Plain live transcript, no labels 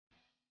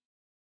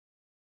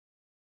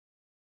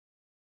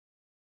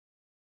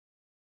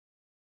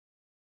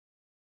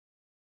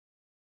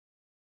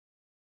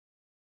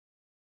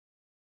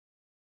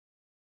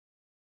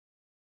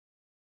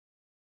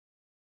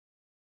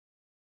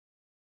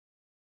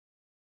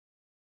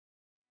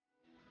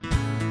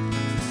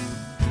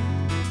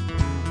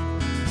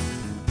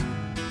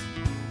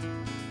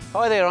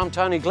Hi there, I'm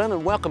Tony Glynn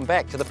and welcome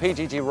back to the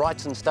PGG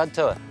Wrightson Stud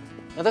Tour.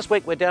 Now this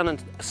week we're down in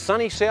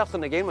sunny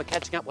Southland again. We're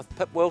catching up with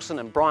Pip Wilson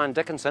and Brian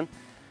Dickinson.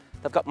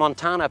 They've got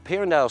Montana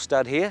Perendale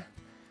stud here.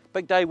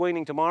 Big day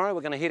weaning tomorrow. We're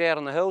going to head out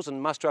on the hills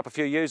and muster up a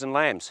few ewes and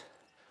lambs.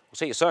 We'll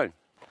see you soon.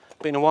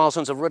 Been a while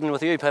since I've ridden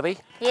with you, Pippi.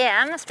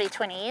 Yeah, it must be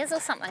 20 years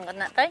or something,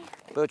 wouldn't it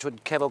be?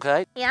 Birchwood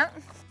Cavalcade. Yeah.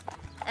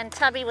 And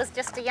Tubby was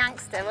just a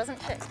youngster, wasn't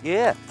she?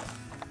 Yeah.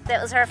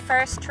 That was her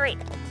first treat.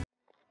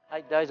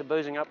 8 days of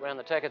boozing up around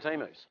the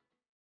Takatimus.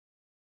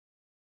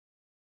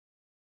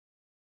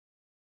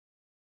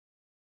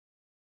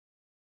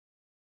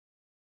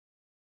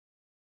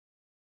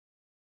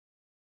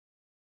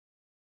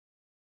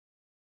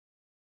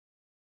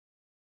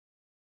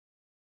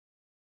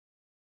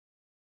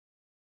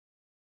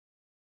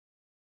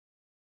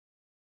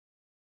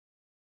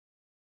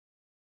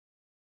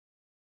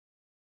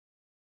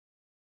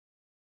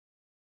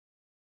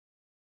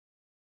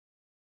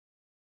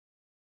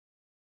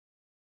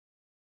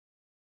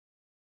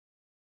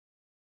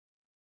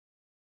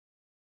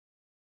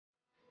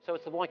 So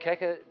it's the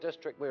Waikaka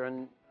district we're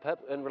in, Pip,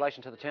 in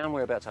relation to the town.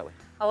 Whereabouts are we?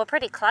 Oh, we're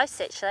pretty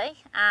close actually.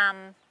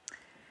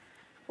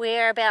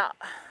 We're about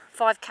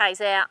 5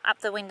 k's out up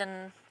the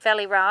Wendon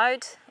Valley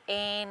Road,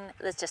 and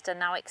there's just a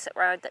no exit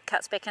road that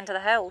cuts back into the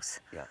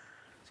hills. Yeah.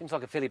 Seems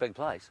like a fairly big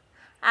place.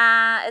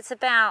 It's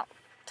about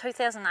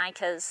 2,000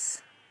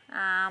 acres,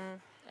 and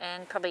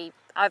probably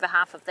over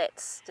half of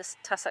that's just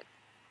tussock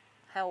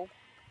hill.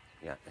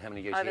 Yeah. How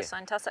many ewes here?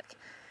 Oversown tussock.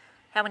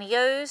 How many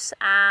ewes?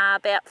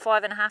 About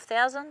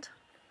 5,500.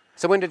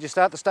 So when did you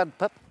start the stud,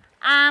 Pip?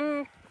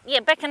 Yeah,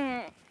 back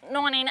in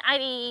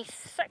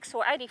 1986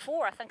 or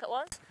 84, I think it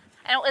was.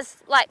 And it was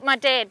like my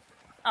dad,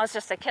 I was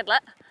just a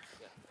kidlet,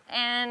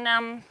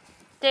 and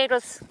Dad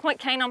was quite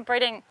keen on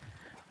breeding,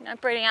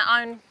 breeding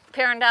our own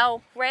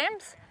Perendale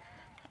rams,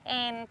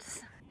 and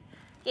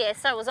yeah,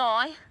 so was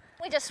I.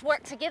 We just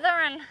worked together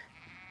and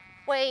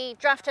we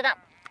drafted up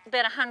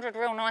about 100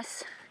 real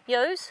nice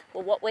ewes,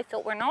 or what we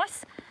thought were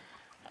nice,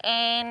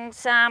 and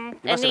You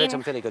must have had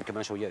some fairly good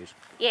commercial ewes.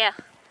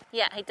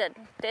 Yeah, he did.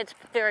 Dad's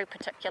very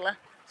particular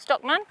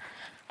stockman.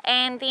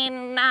 And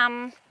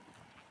then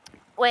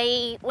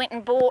we went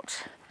and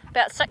bought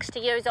about 60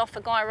 ewes off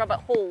a guy,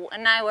 Robert Hall,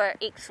 and they were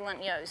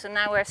excellent ewes, and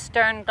they were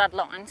Stern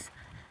bloodlines.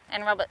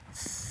 And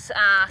Robert's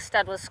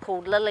stud was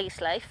called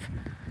Lily's Leaf.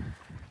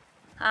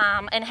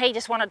 And he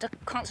just wanted to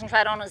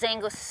concentrate on his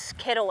Angus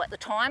cattle at the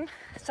time.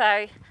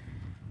 So,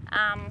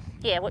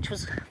 yeah, which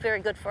was very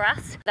good for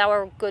us. They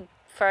were good,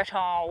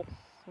 fertile,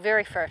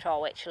 very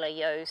fertile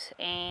actually, ewes,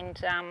 and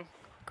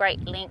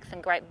great length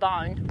and great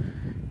bone,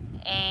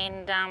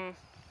 and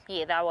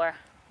yeah, they were,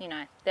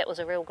 that was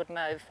a real good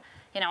move.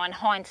 In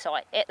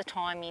hindsight, at the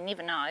time you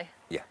never know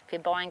if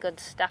you're buying good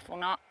stuff or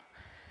not,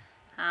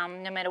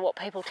 no matter what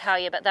people tell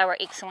you, but they were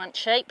excellent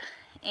sheep,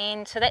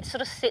 and so that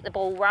sort of set the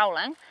ball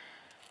rolling,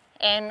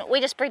 and we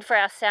just bred for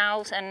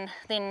ourselves, and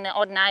then the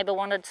odd neighbour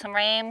wanted some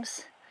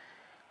rams,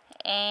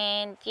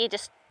 and yeah,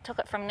 just took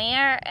it from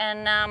there.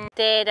 And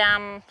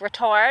Dad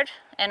retired,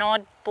 and I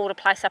bought a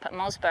place up at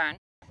Mosburn.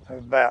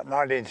 About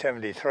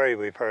 1973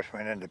 we first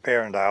went into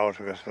Perendales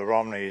because the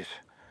Romneys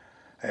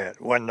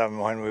at Wyndham,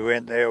 when we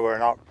went there, were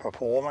not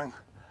performing,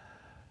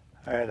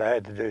 and I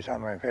had to do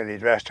something fairly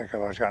drastic if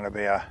I was going to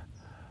be a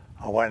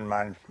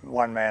one-man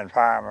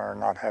farmer and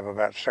not have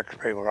about 6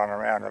 people running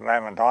around at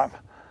lambing time.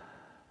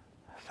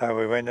 So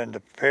we went into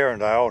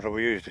Perendales, and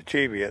we used a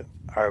Cheviot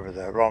over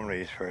the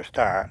Romneys for a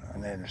start,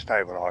 and then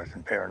stabilised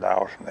in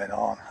Perendales from then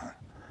on.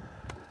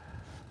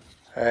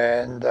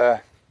 And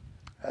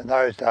in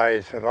those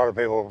days, a lot of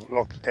people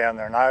looked down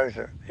their nose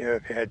at you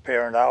if you had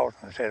Perendales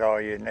and said, oh,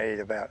 you need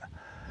about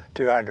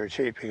 200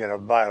 sheep to get a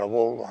bale of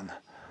wool, and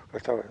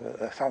some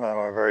of them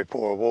were very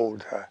poor wool.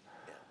 So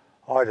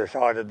I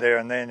decided there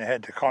and then you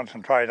had to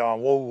concentrate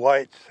on wool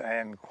weights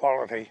and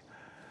quality.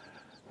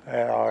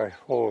 And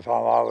all the time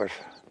I was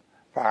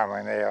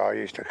farming there, I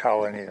used to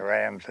cull any of the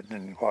rams that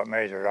didn't quite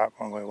measure up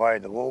when we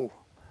weighed the wool.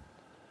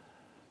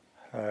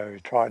 So we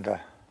tried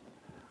to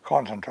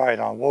concentrate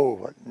on wool,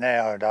 but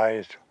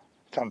nowadays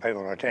some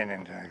people are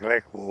tending to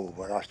neglect wool,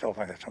 but I still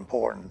think it's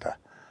important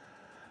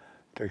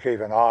to keep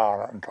an eye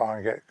on it and try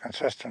and get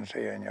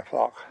consistency in your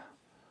flock.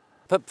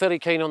 Pip fairly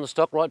keen on the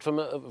stock right from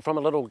a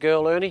little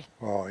girl, Ernie?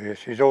 Well, yes,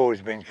 she's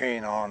always been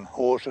keen on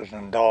horses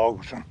and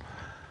dogs,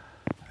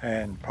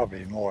 and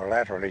probably more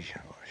laterally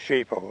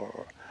sheep.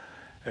 Or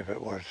if it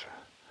was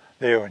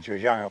there when she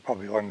was young, it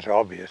probably wasn't so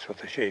obvious with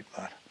the sheep,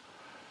 but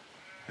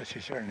she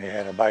certainly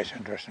had a base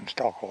interest in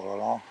stock all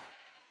along.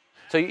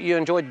 So you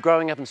enjoyed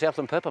growing up in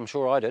Southland, Pip? I'm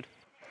sure I did.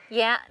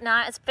 Yeah,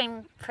 no, it's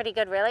been pretty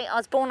good really. I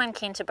was born in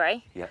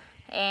Canterbury,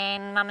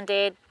 and Mum and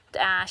Dad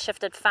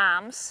shifted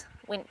farms,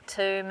 went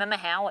to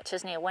Mimahau, which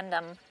is near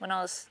Wyndham, when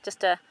I was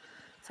just I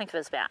think it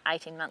was about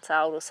 18 months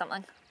old or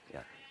something.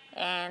 Yeah.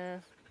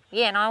 And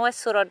yeah, and I always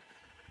thought I'd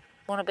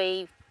want to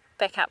be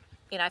back up,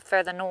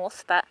 further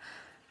north, but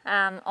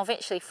I've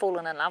actually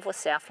fallen in love with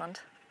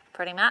Southland,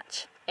 pretty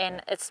much,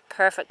 and it's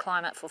perfect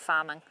climate for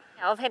farming.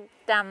 I've had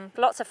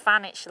lots of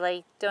fun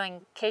actually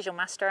doing casual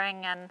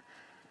mustering and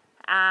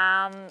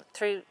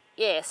through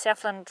yeah,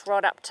 Southland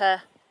right up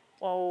to,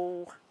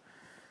 well,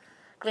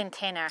 Glen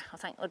Tanner, I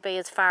think would be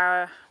as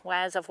far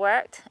away as I've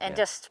worked, and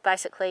just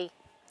basically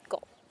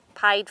got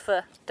paid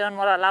for doing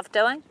what I love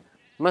doing.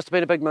 Must have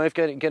been a big move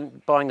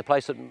buying the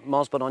place at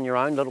Mosburn on your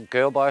own, little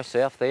girl by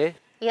herself there.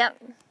 Yep.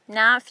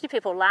 No, a few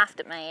people laughed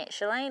at me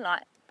actually.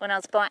 Like when I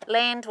was buying,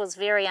 land was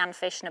very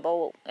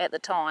unfashionable at the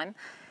time,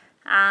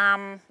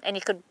 and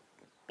you could,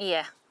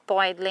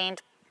 buy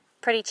land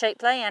pretty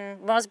cheaply, and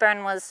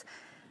Mosburn was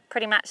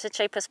pretty much the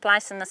cheapest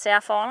place in the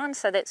South Island,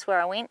 so that's where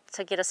I went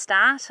to get a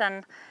start.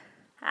 And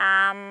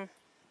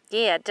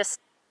just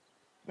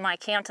my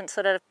accountant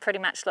sort of pretty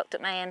much looked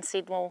at me and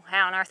said, well,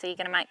 how on earth are you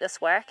going to make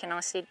this work? And I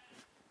said,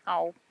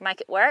 I'll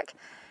make it work.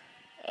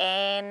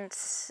 And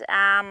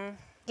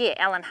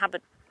Alan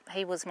Hubbard,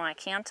 he was my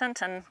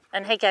accountant,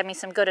 and he gave me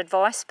some good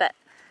advice, but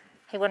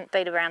he wouldn't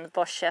beat around the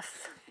bush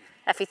if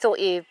he thought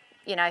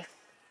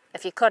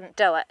if you couldn't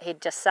do it,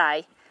 he'd just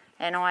say.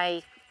 And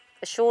I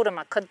assured him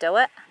I could do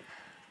it.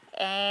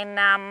 And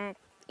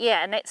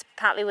and that's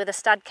partly where the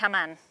stud come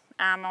in.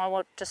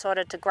 I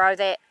decided to grow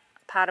that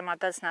part of my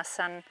business,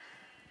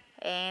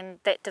 and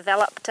that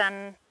developed,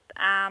 and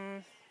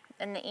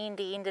in the end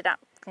he ended up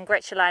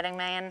congratulating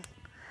me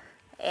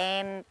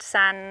and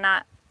saying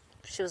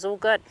she was all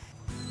good.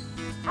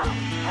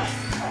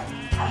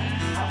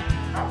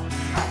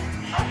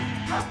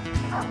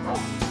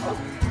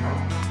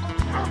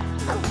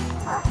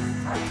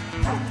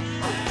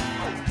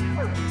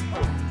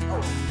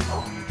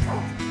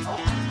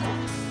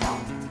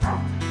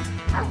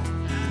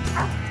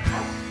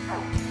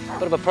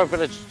 Bit of a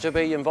privilege to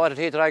be invited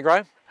here today,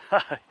 Graham.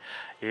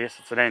 Yes,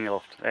 it's an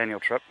annual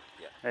trip.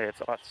 Yeah,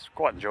 it's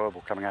quite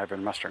enjoyable coming over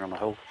and mustering on the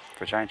hill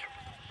for a change.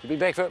 You've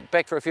been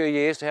back for a few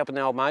years to helping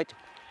the old mate.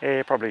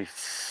 Yeah, probably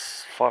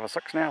 5 or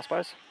 6 now, I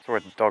suppose. So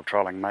we're dog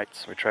trialling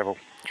mates. We travel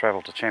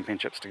to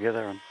championships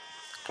together and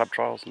club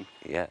trials. And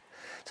yeah.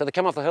 So they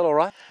come off the hill all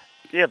right?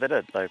 Yeah, they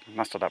did. They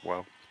mustered up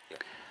well.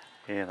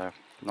 Yeah, they're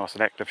nice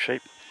and active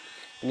sheep.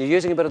 And you're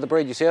using a bit of the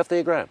breed yourself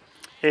there, Graham?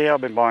 Yeah,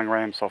 I've been buying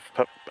rams off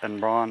Pip and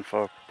Brian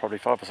for probably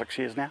 5 or 6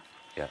 years now.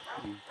 Yeah.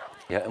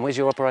 Yeah, and where's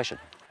your operation?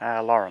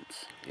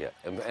 Lawrence. Yeah,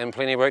 and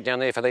plenty of work down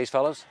there for these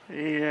fellas?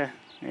 Yeah,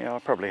 I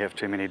probably have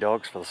too many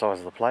dogs for the size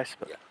of the place,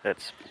 but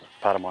that's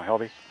part of my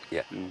hobby.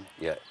 Yeah,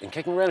 yeah. And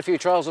kicking around a few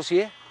trials this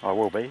year? I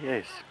will be,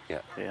 yes.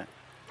 Yeah. Yeah.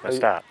 They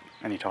start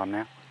any time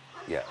now.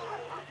 Yeah.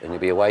 And you'll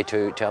be away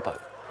to Taupo?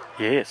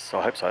 Yes,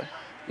 I hope so.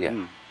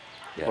 Yeah.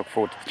 Yeah. Look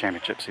forward to the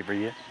championships every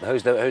year.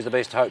 Who's the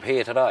best hope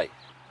here today?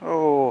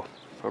 Oh,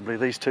 probably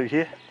these two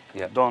here.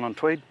 Yeah. Don and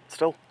Tweed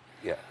still.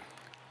 Yeah.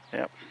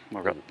 Yep.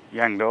 I've got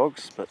young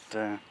dogs, but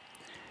they're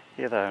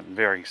in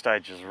varying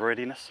stages of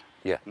readiness.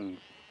 Yeah. And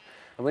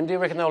when do you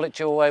reckon they'll let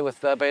you away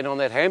with being on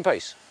that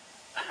handpiece?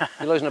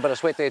 You're losing a bit of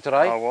sweat there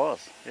today. I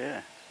was,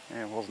 yeah.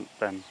 I wasn't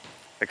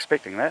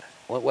expecting that.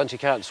 Well, once you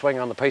can't swing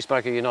on the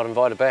peacemaker, you're not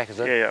invited back, is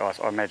it? Yeah,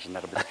 I imagine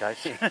that'll be the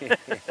case.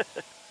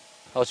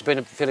 Oh, it's been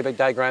a fairly big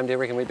day, Graham. Do you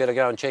reckon we better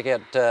go and check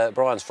out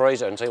Brian's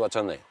freezer and see what's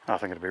in there? I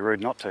think it'd be rude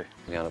not to.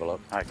 Go and have a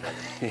look.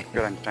 Okay.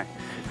 Good on you, Tank.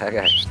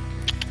 Okay.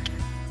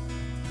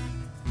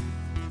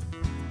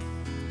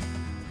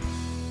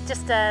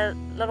 Just a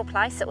little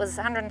place. It was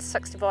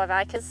 165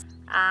 acres,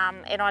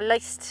 and I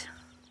leased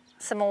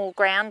some more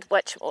ground,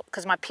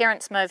 because my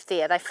parents moved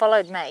there. They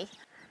followed me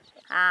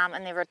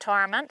in their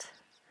retirement,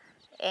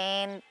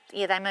 and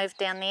they moved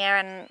down there,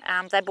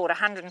 and they bought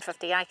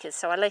 150 acres,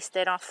 so I leased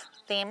that off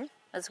them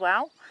as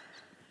well.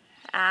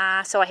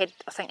 So I had,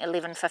 I think,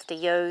 1150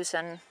 ewes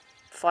and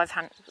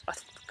 500. I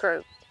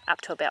grew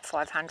up to about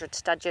 500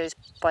 stud ewes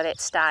by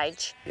that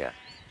stage. Yeah.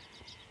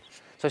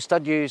 So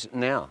stud ewes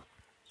now?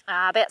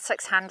 About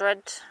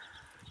 600,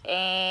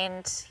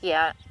 and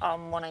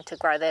I'm wanting to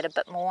grow that a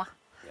bit more.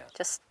 Yeah.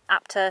 Just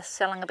up to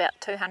selling about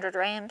 200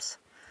 rams.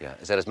 Yeah,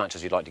 is that as much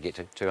as you'd like to get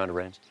to, 200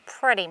 rams?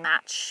 Pretty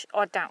much.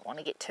 I don't want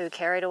to get too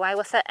carried away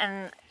with it,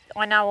 and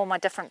I know all my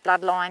different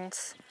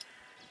bloodlines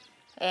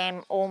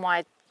and all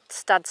my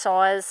stud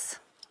size,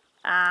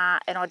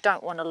 and I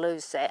don't want to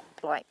lose that.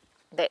 Like,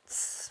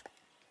 that's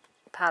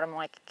part of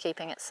my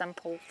keeping it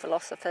simple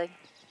philosophy.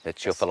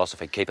 That's your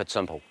philosophy, keep it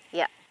simple?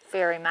 Yeah.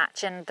 Very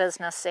much in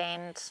business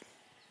and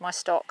my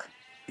stock.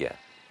 Yeah.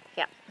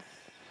 Yeah.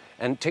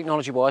 And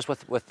technology-wise,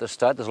 with the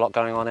stud, there's a lot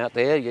going on out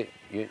there.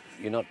 You're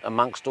not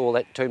amongst all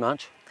that too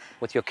much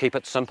with your keep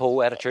it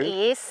simple attitude?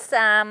 Yes.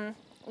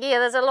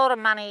 There's a lot of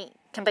money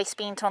can be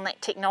spent on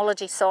that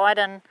technology side,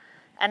 and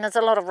there's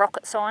a lot of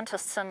rocket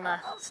scientists in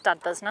the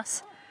stud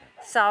business.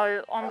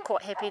 So I'm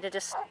quite happy to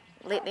just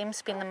let them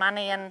spend the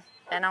money, and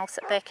I'll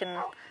sit back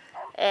and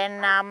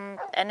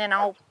then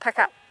I'll pick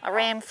up a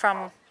ram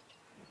from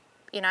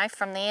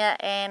there,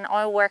 and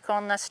I work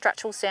on the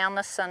structural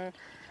soundness and,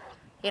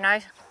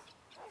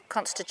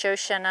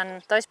 constitution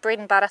and those bread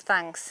and butter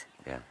things.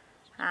 Yeah.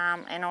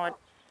 And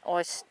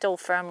I still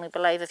firmly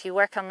believe if you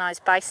work on those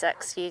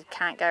basics, you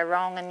can't go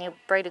wrong, and you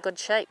breed a good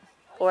sheep,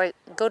 or a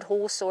good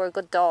horse, or a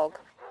good dog.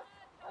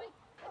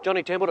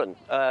 Johnny Templeton,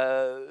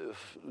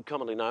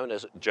 commonly known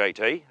as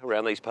JT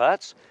around these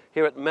parts,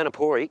 here at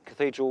Manapori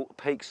Cathedral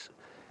Peaks.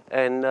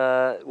 And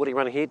what are you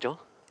running here, John?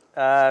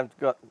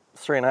 Got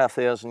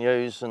 3,500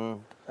 ewes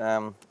and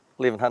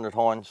 1,100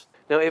 hinds.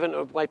 Now,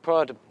 Evan, wait,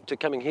 prior to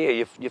coming here,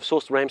 you've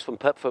sourced rams from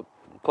Pip for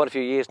quite a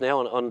few years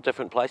now on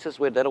different places.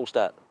 Where did that all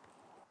start?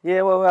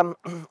 Yeah, well,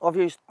 I've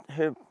used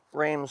her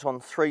rams on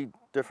 3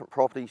 different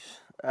properties.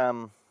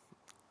 You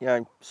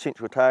know,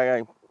 Central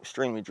Otago,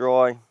 extremely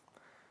dry.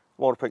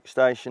 Walter Peak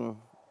Station,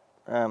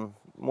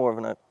 more of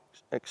an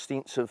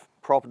extensive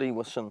property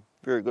with some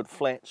very good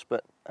flats,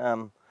 but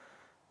you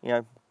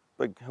know,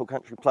 big hill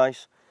country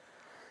place.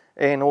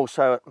 And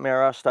also at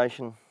Marara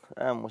Station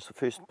was the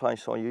first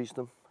place I used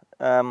them.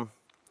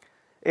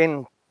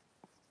 And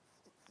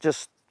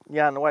just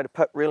yarned away to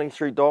Pip really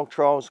through dog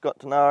trials, got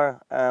to know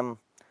her.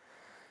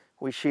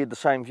 We shared the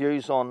same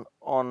views on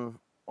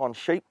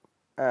sheep.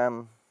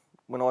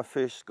 When I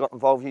first got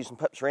involved using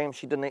Pip's ram,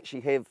 she didn't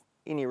actually have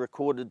any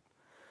recorded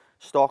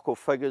stock or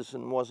figures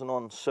and wasn't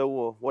on SIL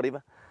or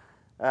whatever.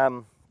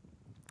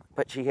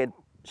 But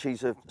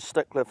she's a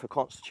stickler for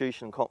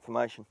constitution and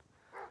conformation.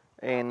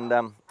 And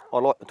I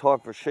like the type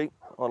of her sheep,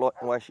 I like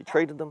the way she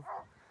treated them.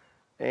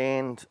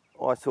 And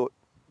I thought,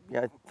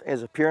 you know,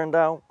 as a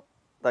Perendale,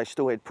 they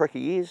still had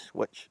pricky ears,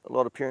 which a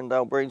lot of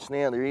Perendale breeds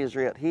now, their ears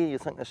are out here. You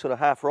think they're sort of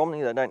half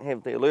Romney, they don't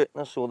have the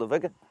alertness or the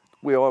vigour.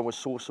 Where I was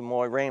sourcing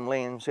my ram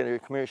lambs out of her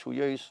commercial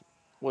ewes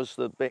was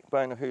the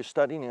backbone of her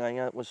stud anyway.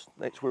 You know,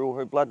 that's where all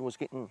her blood was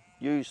getting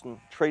used and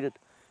treated,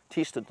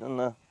 tested in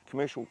the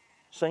commercial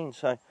scene.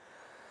 So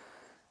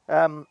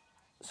I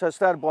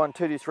started buying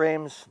 2-tooth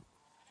rams,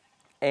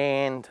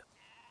 and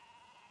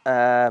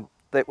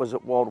that was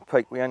at Walter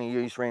Peak. We only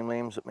used ram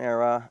lambs at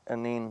Marara,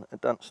 and then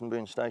at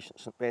Dunstanburn Station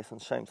at St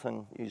Bathans, same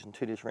thing, using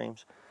 2-tooth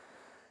rams.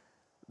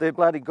 They're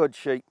bloody good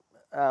sheep,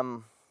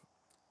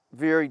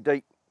 very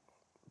deep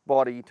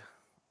bodied,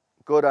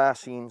 good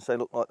RCNs. They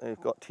look like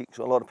they've got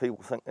Texel. A lot of people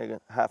think they're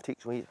half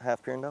Texel,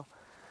 half Perendale.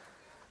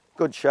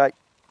 Good shape,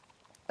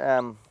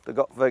 they've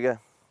got vigour,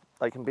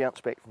 they can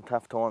bounce back from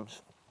tough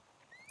times.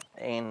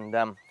 And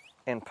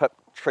Pip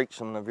treats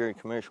them in a very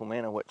commercial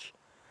manner, which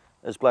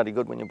is bloody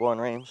good when you're buying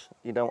rams.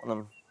 You don't want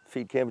them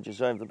feed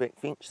cabbages over the back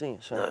fence there,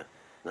 so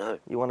no.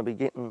 You want to be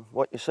getting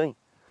what you see.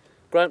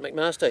 Grant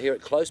McMaster here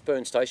at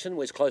Closeburn Station.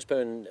 Where's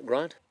Closeburn,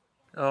 Grant?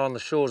 Oh, on the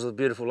shores of the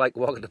beautiful Lake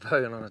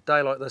Wakatipu, and on a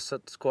day like this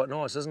it's quite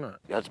nice, isn't it?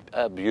 Yeah, it's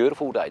a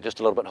beautiful day, just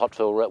a little bit hot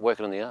for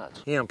working in the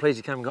yards. Yeah, I'm pleased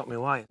you came and got me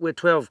away. We're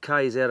 12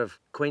 k's out of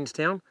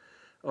Queenstown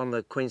on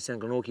the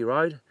Queenstown-Glenorchy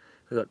Road.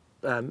 We've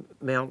got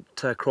Mount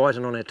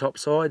Crichton on our top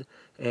side,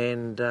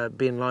 and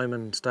Ben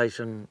Lomond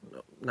Station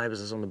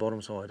neighbours us on the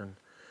bottom side. And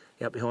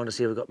out behind us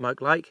here we've got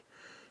Moke Lake,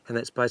 and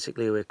that's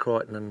basically where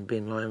Crichton and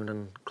Ben Lomond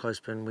and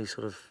Closeburn, we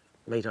sort of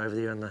meet over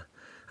there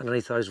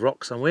underneath those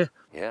rocks somewhere.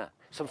 Yeah.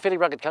 Some fairly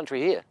rugged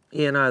country here.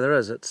 Yeah, no, there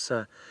is. It's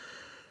a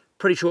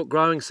pretty short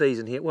growing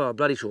season here. Well, a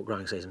bloody short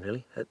growing season,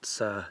 really.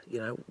 It's, you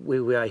know,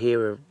 where we are here,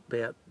 we're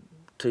about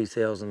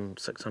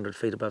 2,600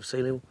 feet above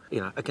sea level.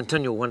 You know, a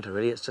continual winter,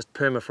 really. It's just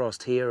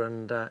permafrost here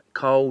and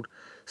cold.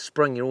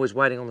 Spring, you're always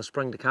waiting on the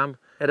spring to come.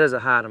 It is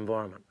a hard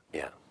environment.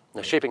 Yeah.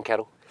 Now, sheep and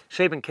cattle?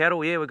 Sheep and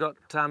cattle, yeah. We've got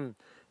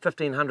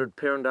 1,500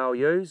 Perendale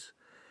ewes.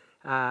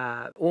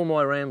 All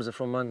my rams are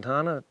from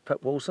Montana,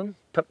 Pip Wilson,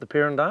 Pip the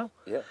Perendale.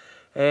 Yeah.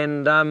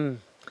 And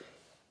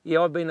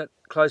yeah, I've been at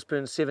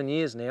Closeburn 7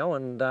 years now,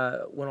 and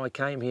when I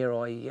came here,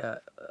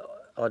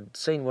 I'd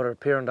seen what our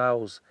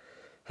Perendales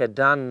had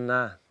done,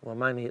 well,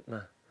 mainly at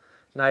my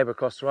neighbour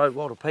across the road,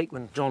 Walter Peak,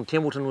 when John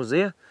Templeton was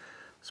there.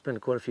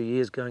 Spent quite a few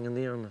years going in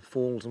there on the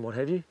falls and what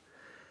have you.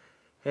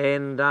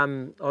 And I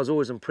was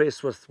always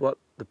impressed with what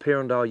the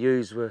Perendale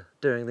ewes were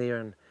doing there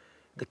and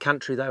the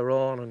country they were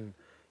on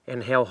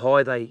and how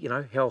high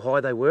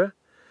they were.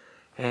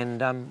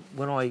 And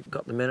when I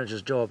got the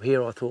manager's job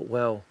here, I thought,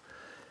 well,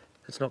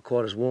 it's not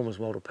quite as warm as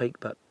Walter Peak,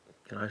 but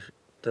you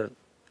know,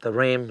 the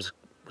rams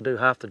will do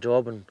half the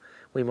job and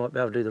we might be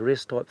able to do the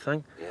rest type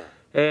thing. Yeah.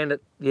 And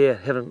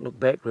haven't looked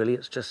back really.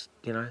 It's just,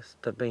 you know,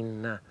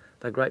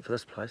 they're great for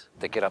this place.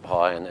 They get up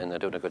high and they're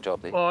doing a good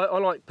job there. Well, I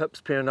like Pip's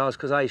Perendales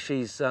because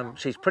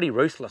she's pretty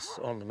ruthless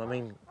on them. I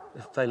mean,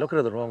 if they look at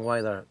her the wrong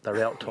way,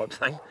 they're out type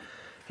thing.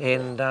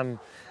 And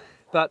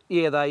but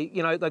yeah,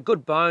 they're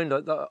good boned.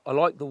 I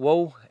like the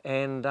wool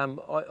and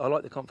I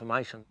like the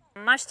conformation.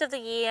 Most of the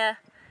year,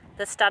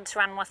 the studs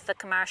run with the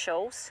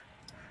commercials,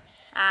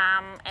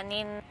 and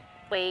then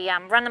we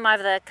run them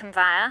over the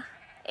conveyor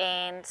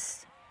and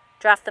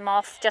draft them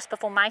off just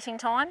before mating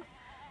time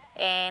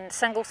and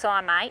single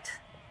sire mate,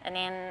 and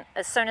then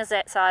as soon as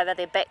that's over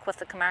they're back with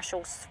the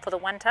commercials for the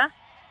winter.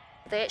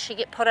 They actually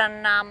get put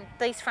in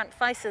these front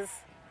faces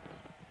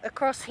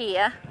across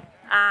here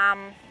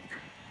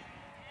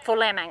for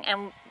lambing,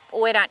 and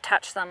we don't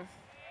touch them.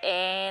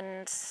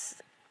 And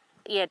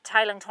yeah,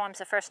 tailing time's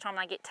the first time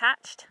they get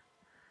touched.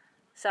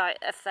 So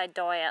if they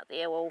die out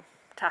there, well,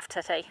 tough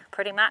titty,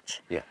 pretty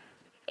much. Yeah.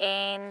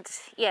 And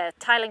yeah,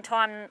 tailing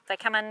time, they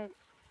come in,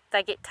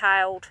 they get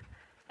tailed,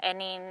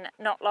 and then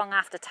not long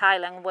after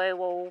tailing, we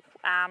will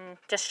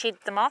just shed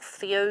them off,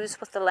 the ewes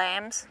with the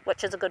lambs,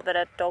 which is a good bit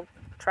of dog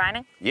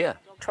training. Yeah.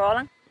 Dog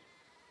trialling.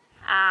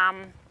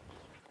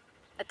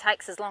 It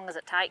takes as long as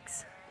it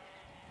takes.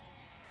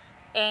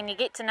 and you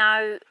get to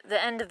know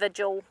the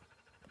individual.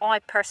 I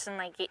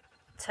personally get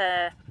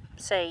to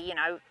see, you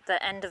know, the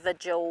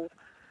individual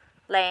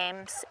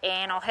lambs,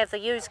 and I'll have the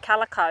ewes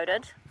colour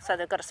coded, so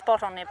they've got a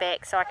spot on their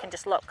back, so I can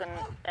just look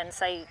and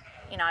see,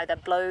 you know, the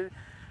blue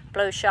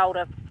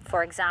shoulder,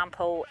 for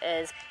example,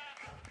 is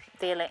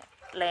their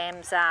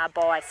lambs are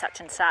by such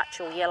and such,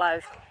 or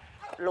yellow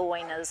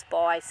loin is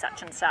by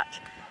such and such.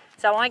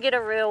 So I get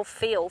a real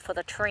feel for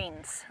the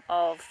trends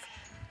of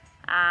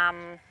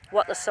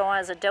what the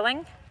sires are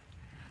doing,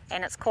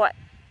 and it's quite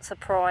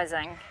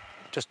surprising.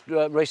 Just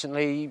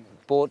recently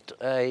bought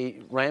a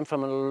ram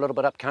from a little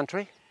bit up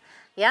country.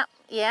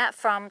 Yeah,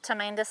 from Tim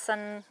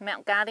Anderson,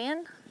 Mount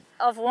Guardian.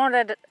 I've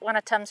wanted one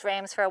of Tim's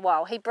rams for a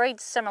while. He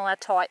breeds similar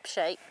type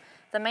sheep,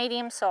 the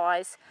medium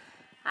size,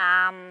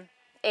 and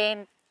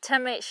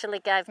Tim actually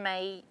gave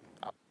me,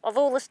 of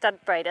all the stud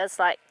breeders,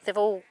 like they've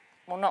all,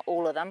 well not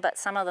all of them, but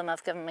some of them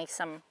have given me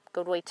some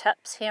good wee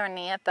tips here and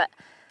there, but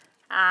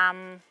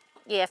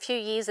yeah, a few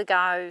years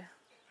ago,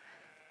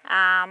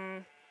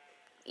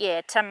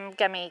 yeah, Tim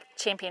gave me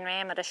champion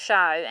ram at a show,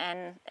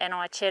 and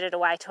I chatted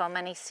away to him,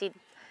 and he said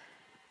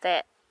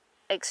that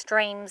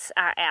extremes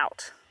are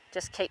out.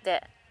 Just keep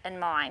that in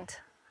mind,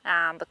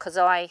 because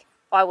I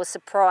was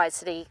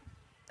surprised that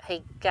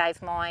he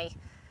gave my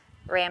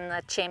ram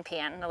the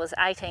champion. There was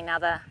 18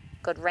 other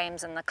good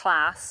rams in the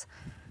class,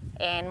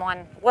 and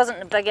mine wasn't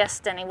the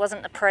biggest and he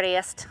wasn't the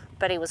prettiest,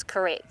 but he was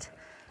correct.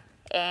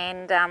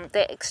 And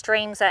that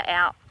extremes are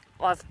out.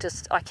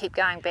 I keep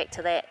going back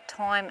to that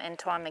time and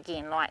time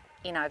again. Like,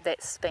 you know,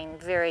 it's been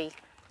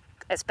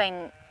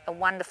a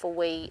wonderful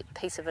wee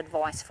piece of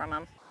advice from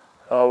him.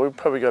 Oh, we've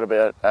probably got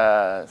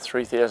about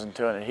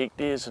 3,200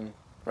 hectares and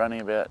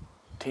running about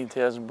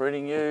 10,000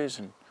 breeding ewes,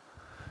 and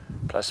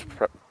plus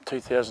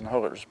 2,000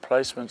 hogget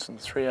replacements and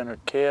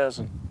 300 cows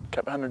and a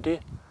couple hundred deer.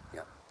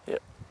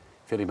 Yep.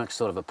 Fairly mixed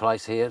sort of a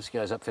place here. It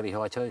goes up fairly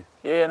high too.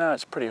 Yeah, no,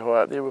 it's pretty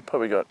high up there. We've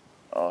probably got,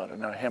 I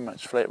don't know how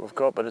much flat we've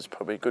got, but it's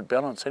probably a good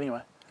balance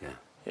anyway. Yeah.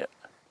 Yeah.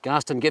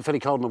 Garston get fairly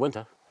cold in the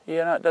winter.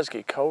 Yeah, no, it does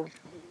get cold.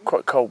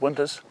 Quite cold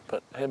winters,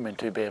 but it hasn't been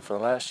too bad for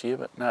the last year,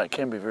 but no, it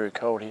can be very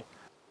cold here.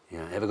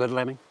 Yeah, have a good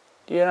lambing?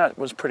 Yeah, no, it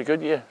was pretty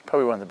good, yeah.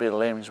 Probably one of the better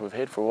lambings we've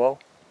had for a while.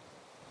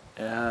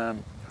 I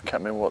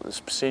can't remember what this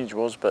percentage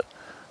was, but,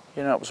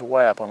 you know, it was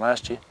way up on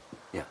last year.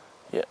 Yeah.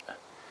 Yeah.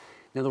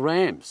 Now the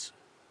rams,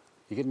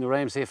 you're getting the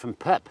rams there from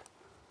Pip?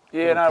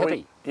 Yeah,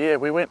 no,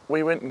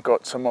 we went and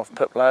got some off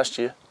Pip last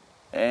year,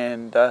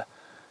 and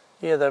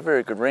yeah, they're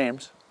very good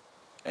rams,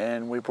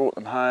 and we brought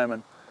them home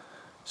and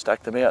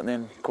stuck them out, and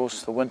then, of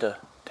course, the winter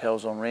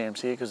tells on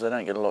rams here because they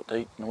don't get a lot to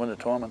eat in the winter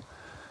time, and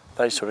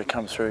they sort of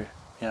come through,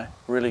 you know,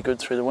 really good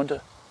through the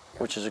winter,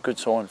 which is a good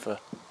sign for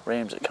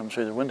rams that come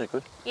through the winter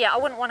good. Yeah, I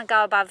wouldn't want to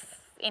go above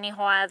any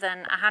higher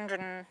than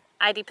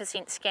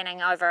 180%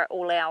 scanning over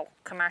all our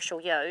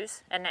commercial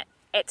ewes, and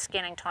at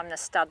scanning time the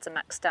studs are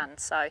mixed in,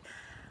 so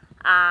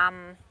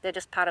they're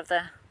just part of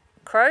the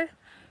crew.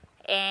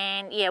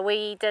 And yeah,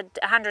 we did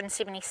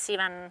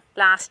 177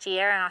 last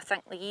year, and I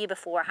think the year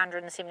before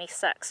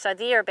 176, so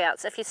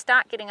thereabouts. If you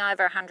start getting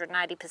over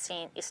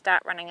 180%, you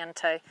start running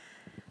into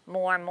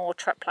more and more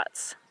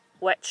triplets,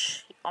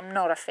 which I'm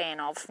not a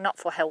fan of, not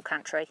for hill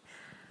country.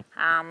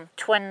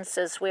 Twins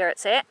is where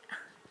it's at,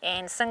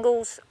 and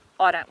singles,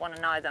 I don't want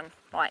to know them.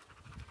 Like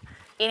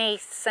any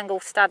single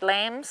stud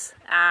lambs,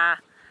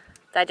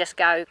 they just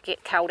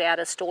get culled out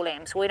as store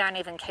lambs. We don't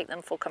even keep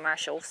them for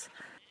commercials.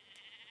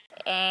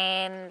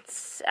 And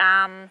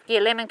yeah,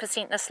 lambing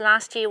percent this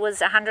last year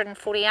was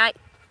 148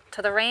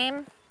 to the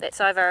ram. That's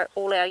over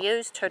all our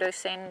ewes,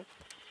 Tudus and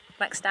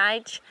mixed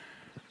age.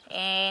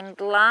 And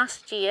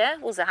last year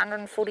was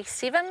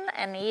 147,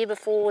 and the year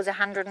before was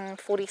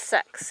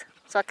 146.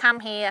 So I come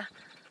here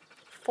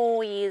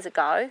 4 years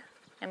ago,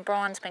 and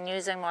Brian's been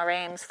using my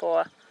rams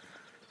for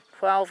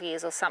 12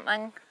 years or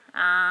something.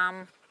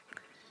 And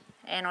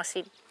I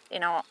said, you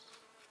know,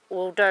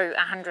 we'll do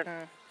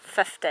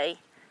 150.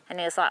 And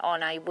he was like, oh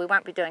no, we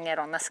won't be doing that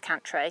on this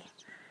country.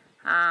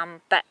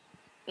 But,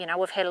 you know,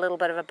 we've had a little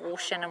bit of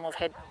abortion, and we've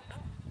had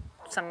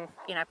some,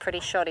 you know, pretty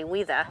shoddy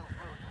weather.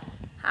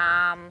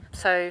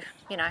 So,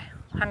 you know,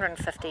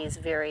 150 is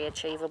very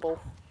achievable,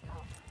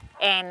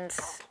 and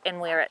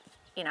where it,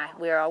 you know,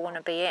 where I want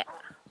to be at.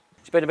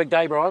 It's been a big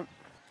day, Brian.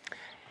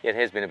 Yeah, it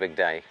has been a big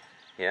day.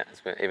 Yeah,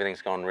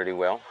 everything's gone really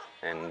well,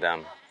 and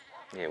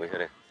yeah, we've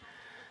had a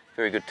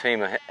very good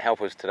team of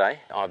helpers today.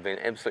 I've been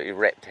absolutely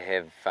rapt to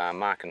have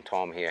Mark and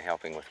Tom here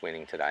helping with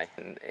weaning today,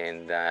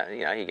 and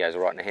you know, he goes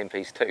right in a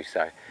handpiece too.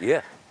 So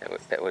yeah,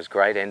 that was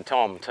great. And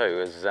Tom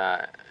too is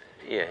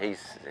yeah,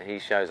 he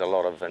shows a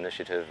lot of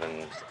initiative, and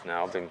you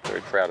know, I've been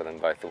very proud of them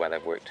both the way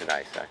they've worked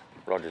today. So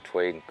Roger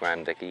Tweed,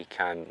 Graham Dickey,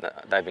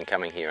 they've been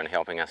coming here and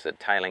helping us at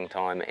tailing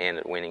time and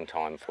at weaning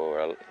time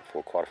for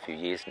quite a few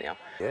years now.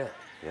 Yeah,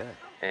 yeah.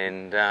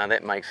 And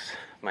that makes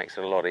it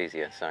a lot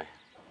easier. So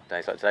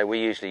days like today, we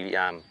usually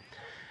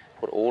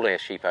put all our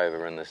sheep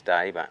over in this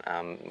day, but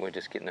we're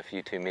just getting a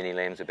few too many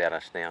lambs about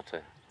us now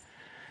to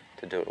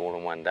do it all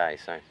in one day.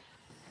 So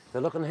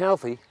They're looking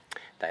healthy.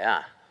 they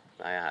are.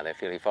 They're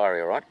fairly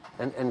fiery, all right.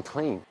 And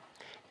clean.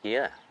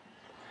 Yeah,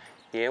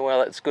 Yeah,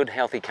 well, it's good,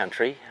 healthy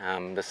country.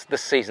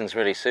 This season's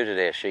really suited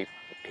our sheep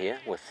here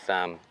with,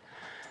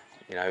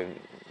 you know,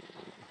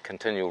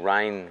 continual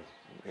rain,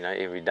 you know,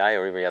 every day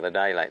or every other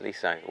day lately,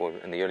 so, or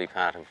in the early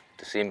part of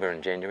December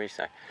and January,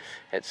 so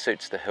it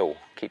suits the hill,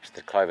 keeps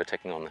the clover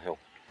ticking on the hill.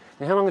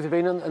 Now, how long have you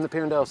been in the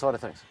Perendale side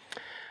of things?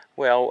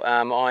 Well,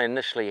 I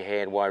initially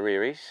had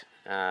waireres.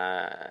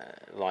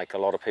 Like a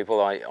lot of people,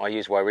 I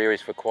used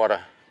waireres for quite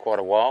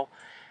a while,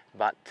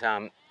 but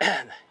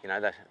you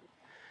know,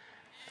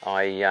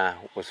 I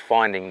was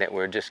finding that we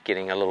were just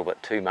getting a little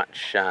bit too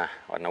much. I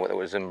don't know whether it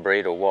was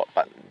inbred or what,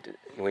 but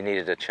we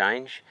needed a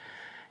change.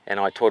 And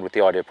I toyed with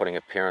the idea of putting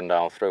a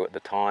Perendale through at the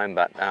time,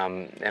 but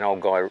an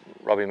old guy,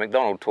 Robbie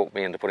McDonald, talked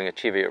me into putting a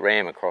Cheviot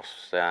Ram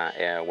across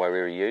our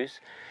wairere ewes,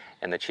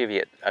 and the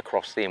Cheviot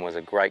across them was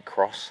a great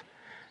cross.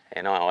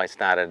 And I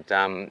started,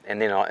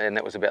 and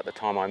that was about the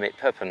time I met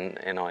Pip,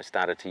 and I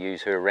started to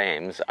use her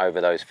rams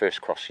over those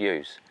first cross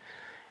ewes.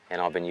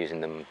 And I've been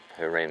using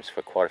her rams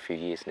for quite a few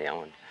years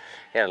now. And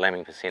our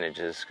lambing percentage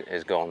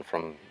has gone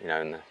from, you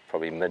know, in the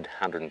probably mid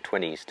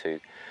 120s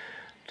to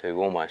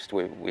almost,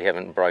 we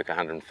haven't broke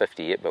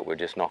 150 yet, but we're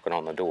just knocking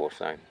on the door.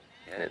 So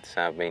it's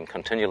been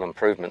continual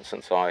improvement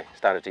since I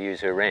started to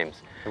use her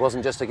rams. It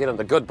wasn't just to get in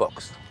the good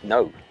books.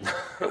 No,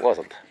 it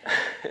wasn't.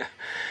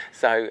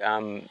 So.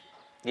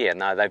 Yeah,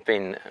 no, they've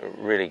been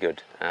really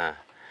good,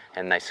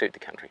 and they suit the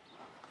country.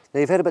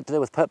 Now, you've had a bit to do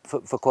with Pip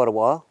for quite a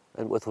while,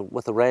 and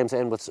with the rams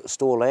and with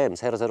store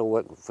lambs. How does that all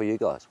work for you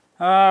guys?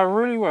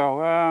 Really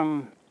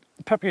well.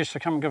 Pip used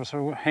to come and give us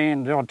a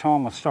hand the odd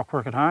time with stock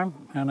work at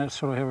home, and that's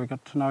sort of how we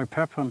got to know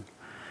Pip. And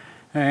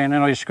then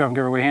I used to go and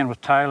give her a wee hand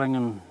with tailing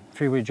and a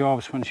few wee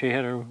jobs when she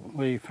had her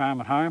wee farm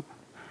at home.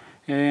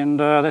 And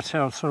that's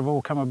how it sort of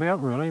all come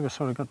about, really. We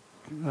sort of got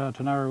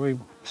to know her wee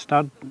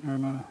stud.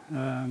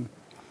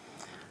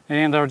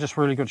 And they were just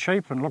really good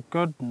sheep and looked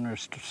good, and their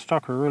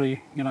stock were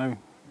really, you know,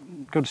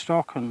 good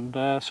stock, and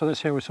so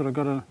that's how we sort of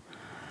got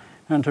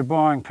into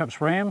buying Pip's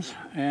rams.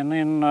 And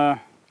then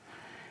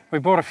we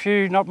bought a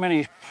few, not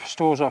many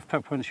stores off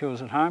Pip when she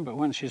was at home, but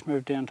when she's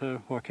moved down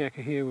to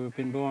Waikaka here, we've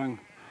been buying,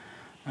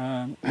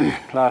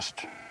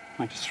 last, I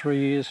think it's 3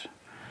 years,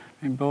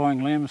 been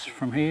buying lambs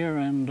from here,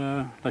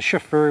 and they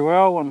shift very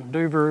well and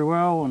do very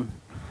well, and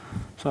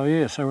so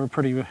yeah, so we're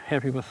pretty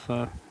happy with,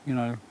 you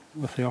know,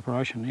 with the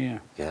operation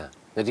here. Yeah.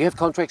 Now, do you have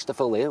contracts to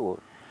fill there? Or?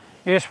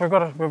 Yes, we've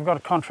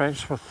got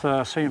contracts with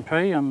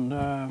CMP,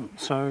 and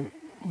so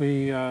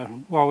we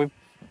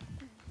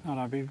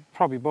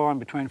probably buying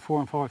between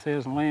 4,000 and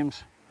 5,000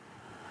 lambs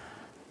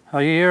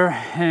a year,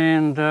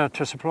 and to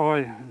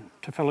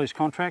fill these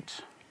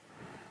contracts,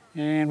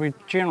 and we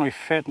generally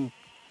fatten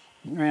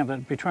around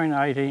that between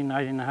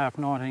 18.5,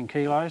 19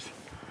 kilos,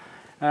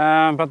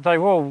 but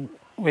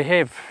we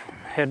have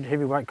had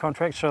heavyweight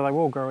contracts, so they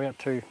will grow out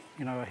to,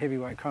 you know, a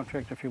heavyweight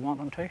contract if you want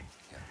them to.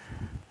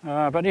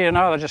 But yeah,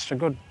 no, they're just a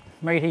good,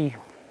 meaty,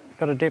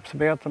 bit of depth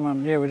about them,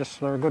 and yeah,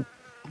 they're a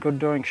good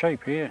doing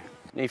sheep, yeah.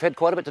 Now, you've had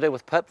quite a bit to do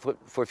with Pip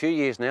for a few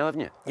years now,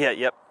 haven't you? Yeah,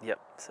 yep.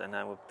 So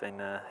no, we've been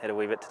had a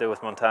wee bit to do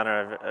with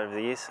Montana over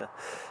the years. So,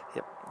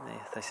 yep,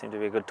 yeah, they seem to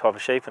be a good type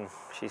of sheep, and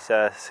she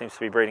seems to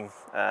be breeding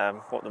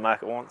what the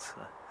market wants.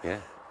 So,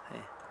 yeah.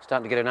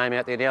 Starting to get her name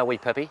out there now, wee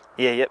Pippy.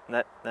 Yeah, yep.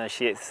 No,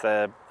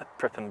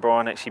 Prip and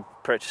Brian actually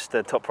purchased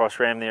a top price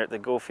ram there at the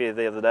Gore Fair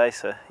the other day,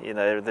 so you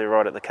know they're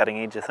right at the cutting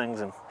edge of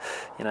things, and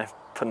you know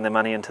putting their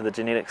money into the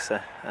genetics. So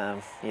yeah,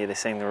 they're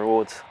seeing the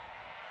rewards.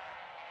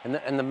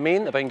 And the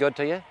men have been good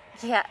to you?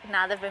 Yeah,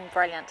 no, they've been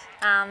brilliant.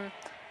 I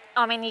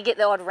mean, you get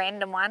the odd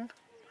random one.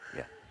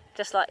 Yeah.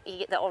 Just like you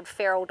get the odd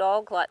feral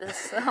dog, like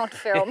this odd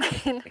feral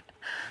man.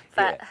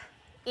 But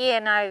yeah,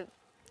 no,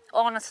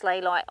 honestly,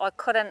 like I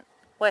couldn't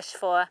wish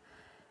for.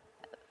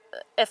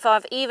 If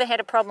I've ever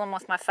had a problem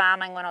with my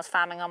farming when I was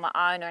farming on my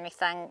own or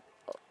anything,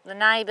 the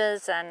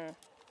neighbours, and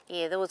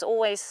yeah, there was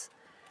always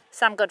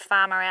some good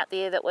farmer out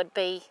there that would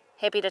be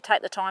happy to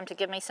take the time to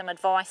give me some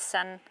advice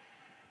and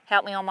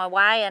help me on my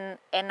way,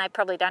 and they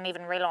probably don't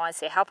even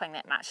realise they're helping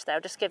that much. They'll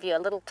just give you a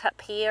little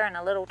tip here and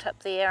a little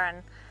tip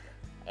there,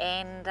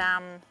 and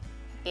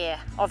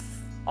yeah, I've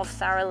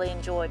thoroughly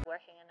enjoyed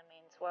working in the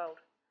men's world.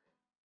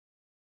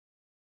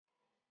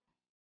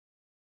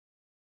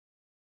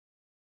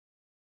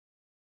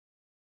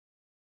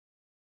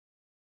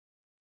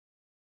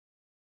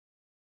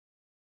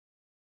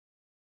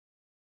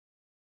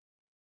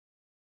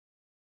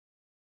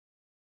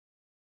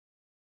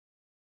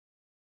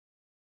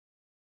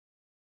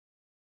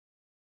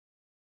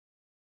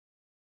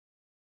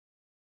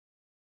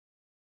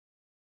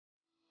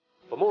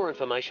 For more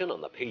information on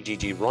the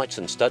PGG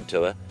Wrightson Stud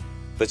Tour,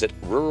 visit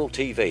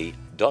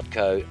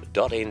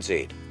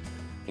ruraltv.co.nz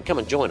and come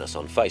and join us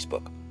on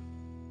Facebook.